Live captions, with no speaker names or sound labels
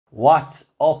What's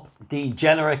up,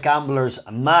 degenerate gamblers?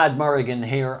 Mad Merrigan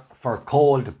here for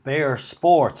Coldbeer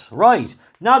Sports. Right,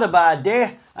 not a bad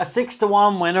day. A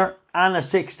 6-1 winner and a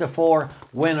 6-4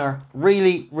 winner.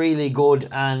 Really good.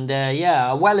 And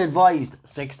yeah, a well-advised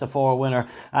 6-4 winner.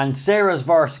 And Sarah's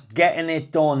verse getting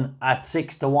it done at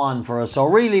 6-1 for us. So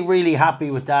really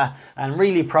happy with that and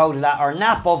really proud of that. Our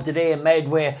nap of the day in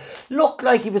Medway looked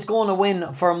like he was going to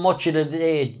win for much of the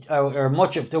day, or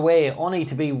much of the way, only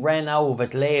to be ran out of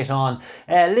it late on.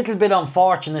 A little bit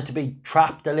unfortunate to be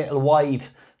trapped a little wide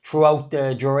throughout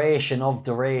the duration of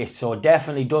the race, so it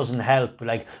definitely doesn't help.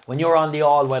 Like when you're on the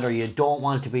all-weather, you don't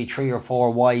want to be 3 or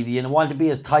 4 wide, you want to be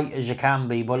as tight as you can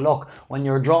be. But look, when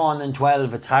you're drawn in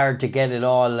 12, it's hard to get it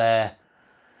all,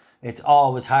 it's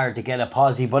always hard to get a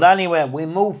posse. But anyway, we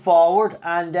move forward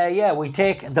and yeah, we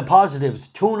take the positives.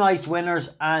 2 nice winners,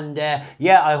 and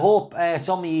yeah, I hope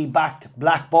some of you backed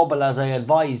Black Bubble as I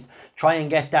advised. Try and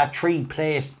get that 3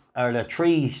 place, or the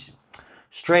 3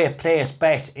 straight place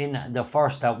bet in the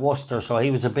first at Worcester. So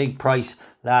he was a big price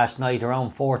last night,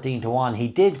 around 14-1. He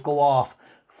did go off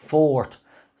 4th.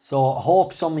 So I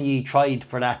hope some of you tried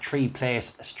for that 3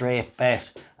 place straight bet.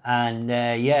 And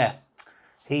yeah,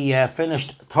 he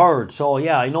finished 3rd. So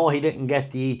yeah, I know he didn't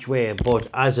get the each way, but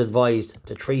as advised,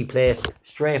 the 3 place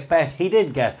straight bet he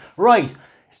did get. Right.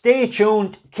 Stay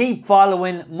tuned, keep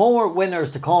following, more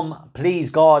winners to come, please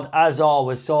God, as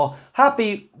always. So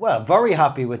happy, well, very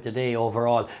happy with the day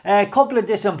overall. A couple of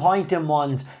disappointing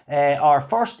ones. Our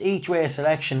first each way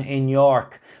selection in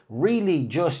York, really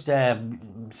just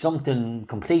something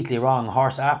completely wrong.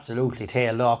 Horse absolutely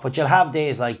tailed off, but you'll have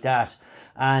days like that.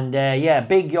 And yeah,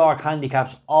 big York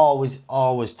handicaps,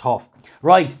 always tough.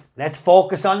 Right, let's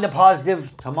focus on the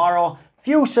positive tomorrow.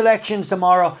 Few selections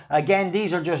tomorrow. Again,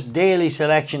 these are just daily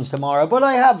selections tomorrow, but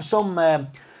I have some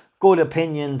good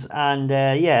opinions and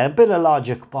yeah, a bit of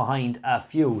logic behind a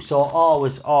few. So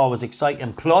always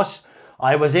exciting. Plus,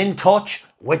 I was in touch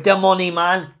with the money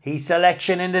man. He's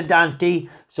selection in the Dante,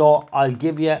 so I'll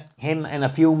give you him in a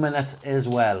few minutes as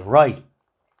well. Right,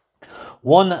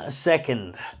 1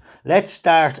 second. Let's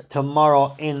start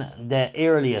tomorrow in the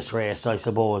earliest race, I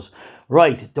suppose.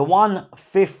 Right, the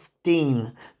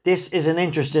 1:15. This is an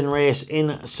interesting race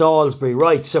in Salisbury.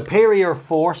 Right, Superior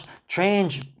Force,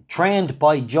 trained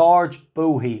by George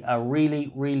Boughey, a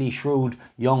really shrewd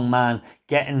young man,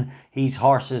 getting his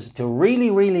horses to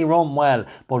really run well.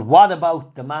 But what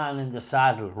about the man in the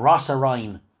saddle, Rossa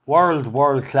Ryan?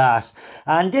 World class.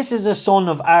 And this is a son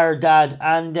of our dad,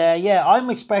 and yeah,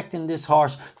 I'm expecting this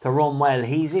horse to run well.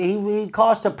 He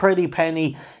cost a pretty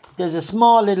penny. There's a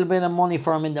small little bit of money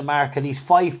for him in the market. He's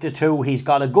 5-2. He's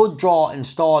got a good draw in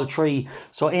stall 3.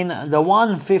 So in the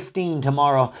 1:15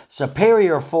 tomorrow,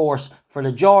 Superior Force for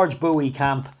the George Boughey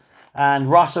camp,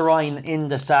 and Rossa Ryan in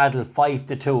the saddle,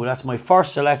 5-2. That's my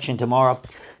first selection tomorrow.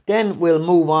 Then we'll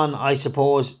move on, I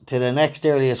suppose, to the next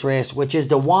earliest race, which is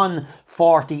the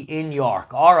 1:40 in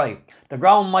York. Alright, the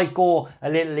ground might go a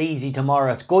little easy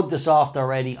tomorrow. It's good to soft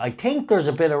already. I think there's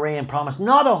a bit of rain promised.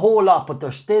 Not a whole lot, but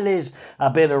there still is a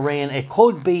bit of rain. It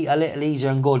could be a little easier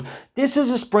and good. This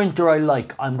is a sprinter I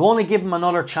like. I'm going to give him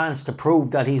another chance to prove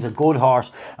that he's a good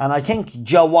horse. And I think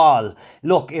𝗪𝗏,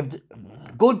 look, if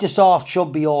good to soft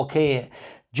should be okay.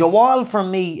 𝗪𝗏 for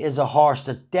me is a horse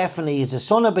that definitely is a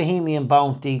son of Bohemian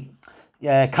Bounty.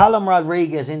 Callum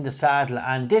Rodriguez in the saddle,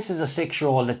 and this is a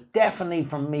 6-year-old that definitely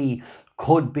for me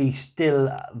could be still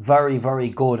very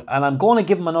good. And I'm going to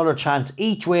give him another chance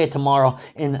each way tomorrow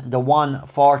in the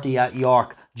 1:40 at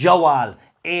York. 𝗪𝗏,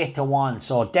 8-1.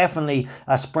 So definitely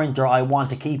a sprinter I want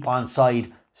to keep on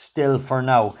side still for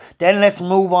now. Then let's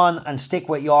move on and stick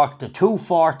with York, the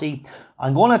 2:40.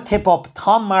 I'm going to tip up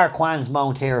Tom Marquand's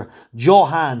mount here,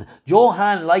 Johan.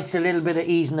 Johan likes a little bit of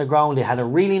ease in the ground. He had a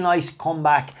really nice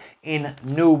comeback in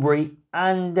Newbury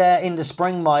and in the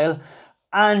Spring Mile.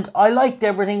 And I liked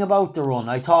everything about the run.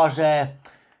 I thought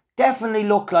definitely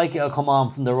looked like it'll come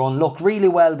on from the run. Looked really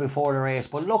well before the race,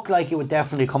 but looked like it would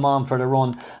definitely come on for the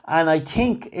run. And I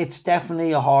think it's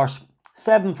definitely a horse.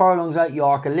 7 furlongs at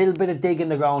York, a little bit of dig in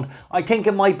the ground. I think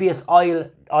it might be its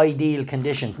ideal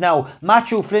conditions. Now,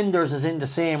 Matthew Flinders is in the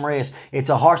same race. It's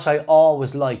a horse I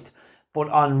always liked, but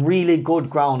on really good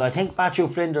ground. I think Matthew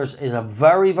Flinders is a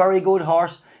very good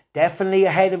horse. Definitely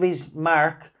ahead of his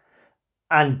mark,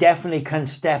 and definitely can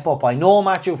step up. I know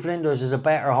Matthew Flinders is a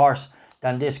better horse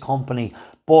than this company,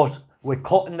 but with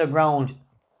cutting the ground,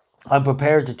 I'm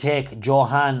prepared to take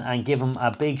Johan and give him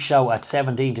a big shout at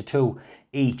 17-2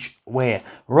 each way.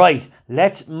 Right,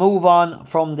 let's move on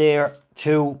from there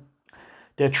to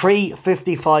the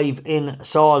 3:55 in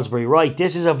Salisbury. Right,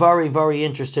 this is a very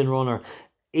interesting runner.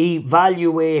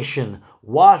 Evaluation,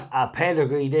 what a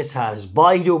pedigree this has.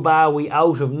 By Dubawi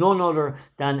out of none other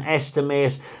than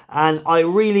Estimate. And I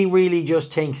really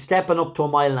just think stepping up to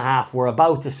 1.5 miles, we're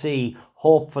about to see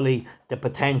hopefully the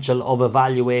potential of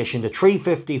evaluation. The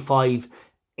 355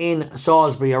 in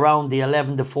Salisbury around the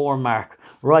 11-4 mark.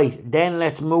 Right, then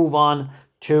let's move on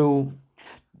to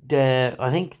the,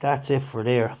 I think that's it for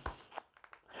there.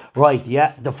 Right,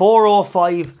 yeah, the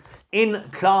 405 in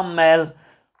Clonmel.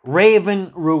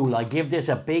 Raven Rule. I give this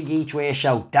a big each way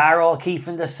shout. 𝗪𝗀𝗀𝗃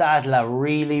in the saddle, a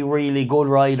really good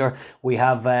rider. We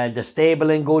have the stable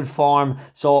in good form.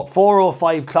 So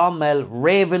 405 Clonmel,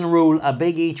 Raven Rule, a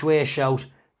big each way shout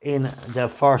in the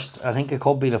first. I think it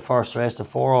could be the first race, the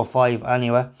 405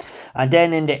 anyway. And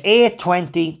then in the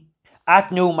 820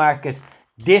 at Newmarket,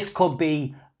 this could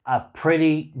be a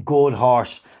pretty good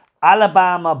horse.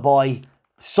 Alabama Boy,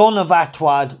 son of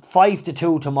𝗪𝗏𝗏,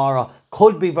 5-2 tomorrow.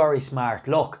 Could be very smart.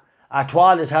 Look,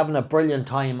 𝗪𝗏𝗏 is having a brilliant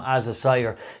time as a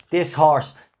sire. This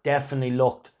horse definitely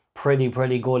looked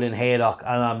pretty good in Haydock,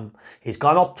 and he's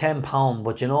gone up 10 pounds.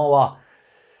 But you know what?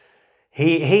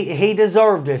 He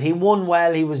deserved it. He won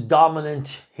well. He was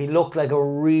dominant. He looked like a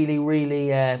really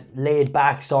laid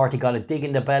back sort. He got a dig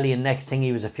in the belly, and next thing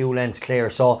he was a few lengths clear.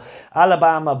 So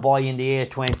Alabama Boy in the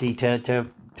 820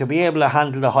 to be able to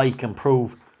handle the hike and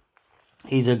prove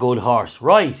he's a good horse.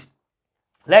 Right.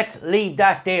 Let's leave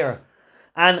that there.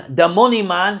 And the money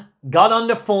man got on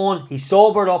the phone. He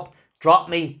sobered up,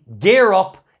 dropped me gear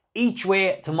up each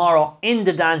way tomorrow in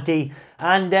the Dante.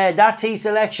 And that's his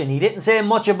selection. He didn't say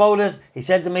much about it. He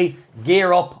said to me,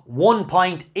 gear up, 1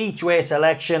 point each way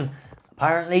selection.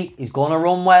 Apparently, he's going to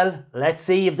run well. Let's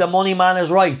see if the money man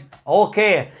is right.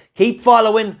 Okay, keep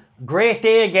following. Great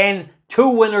day again. 2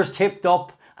 winners tipped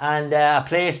up. And a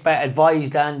place bet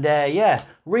advised, and yeah,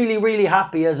 really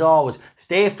happy as always.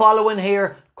 Stay following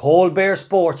here, Coldbeer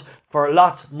Sports, for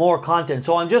lots more content.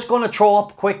 So I'm just going to throw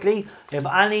up quickly. If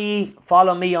any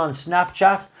follow me on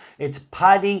Snapchat, it's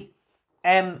Paddy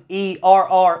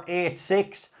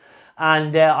MERR86,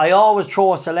 and I always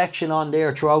throw a selection on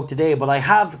there throughout the day. But I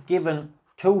have given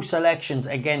 2 selections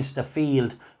against the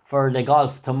field for the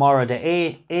golf tomorrow.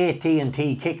 The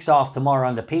AT&T kicks off tomorrow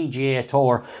on the PGA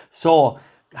Tour. So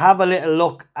have a little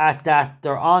look at that.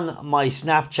 They're on my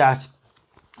Snapchat.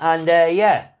 And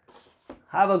yeah,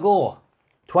 have a go.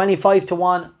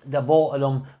 25-1, the both of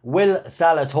them. Will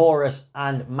Zalatoris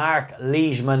and Mark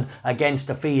Leishman against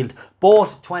the field.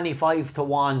 Both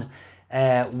 25-1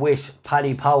 with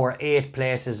Paddy Power 8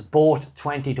 places. Both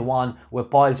 20-1 with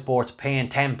Boyle Sports paying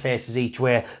 10 places each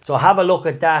way. So have a look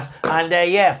at that. And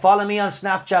yeah, follow me on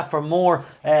Snapchat for more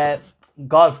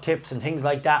golf tips and things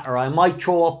like that. Or I might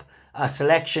throw up a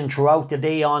selection throughout the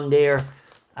day on there,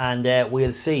 and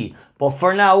we'll see. But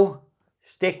for now,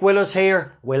 stick with us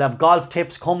here. We'll have golf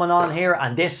tips coming on here,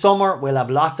 and this summer we'll have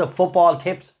lots of football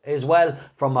tips as well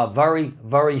from a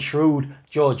very shrewd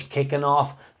judge kicking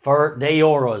off for the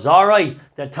Euros. Alright,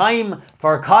 the time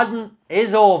for codding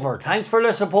is over. Thanks for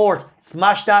the support.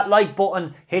 Smash that like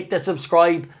button, hit the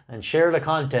subscribe and share the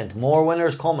content. More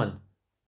winners coming.